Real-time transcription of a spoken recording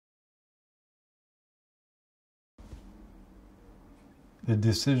The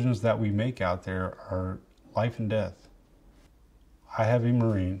decisions that we make out there are life and death. I have a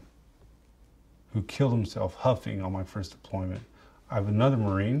Marine who killed himself huffing on my first deployment. I have another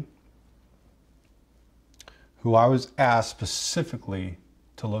Marine who I was asked specifically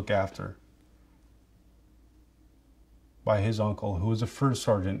to look after by his uncle, who was a first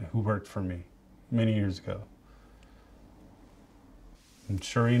sergeant who worked for me many years ago. And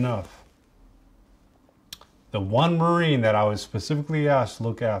sure enough, the one Marine that I was specifically asked to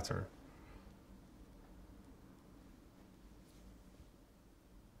look after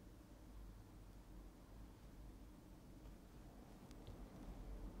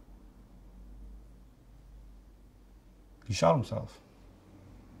he shot himself.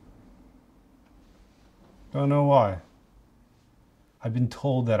 Don't know why. I've been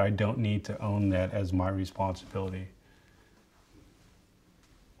told that I don't need to own that as my responsibility.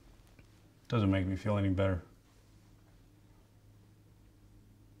 Doesn't make me feel any better.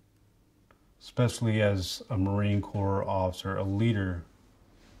 Especially as a Marine Corps officer, a leader